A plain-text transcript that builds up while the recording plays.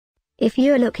If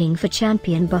you're looking for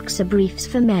champion boxer briefs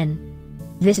for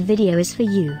men, this video is for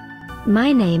you.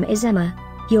 My name is Emma,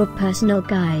 your personal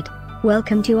guide.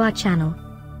 Welcome to our channel.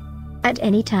 At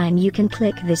any time you can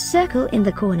click this circle in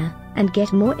the corner, and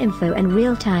get more info and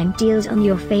real-time deals on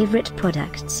your favorite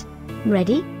products.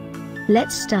 Ready?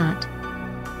 Let's start.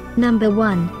 Number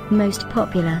 1, Most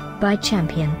Popular, by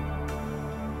Champion.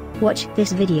 Watch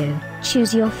this video,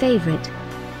 choose your favorite.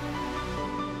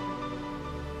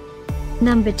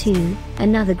 Number 2,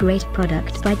 another great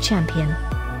product by Champion.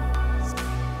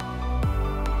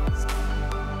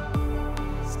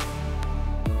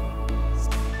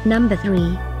 Number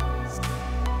 3.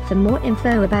 For more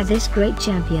info about this great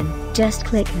champion, just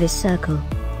click this circle.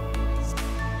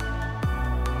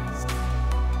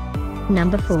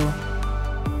 Number 4.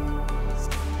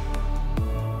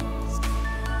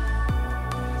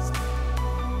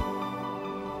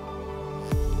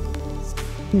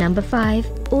 Number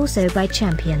 5, also by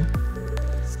Champion.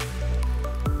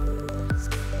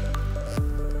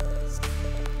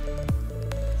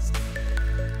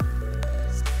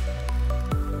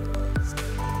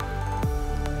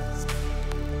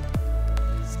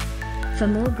 For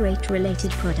more great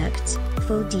related products,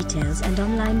 full details and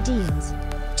online deals,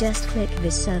 just click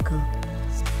this circle.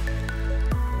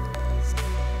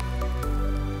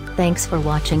 Thanks for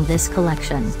watching this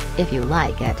collection. If you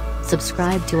like it,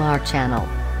 subscribe to our channel.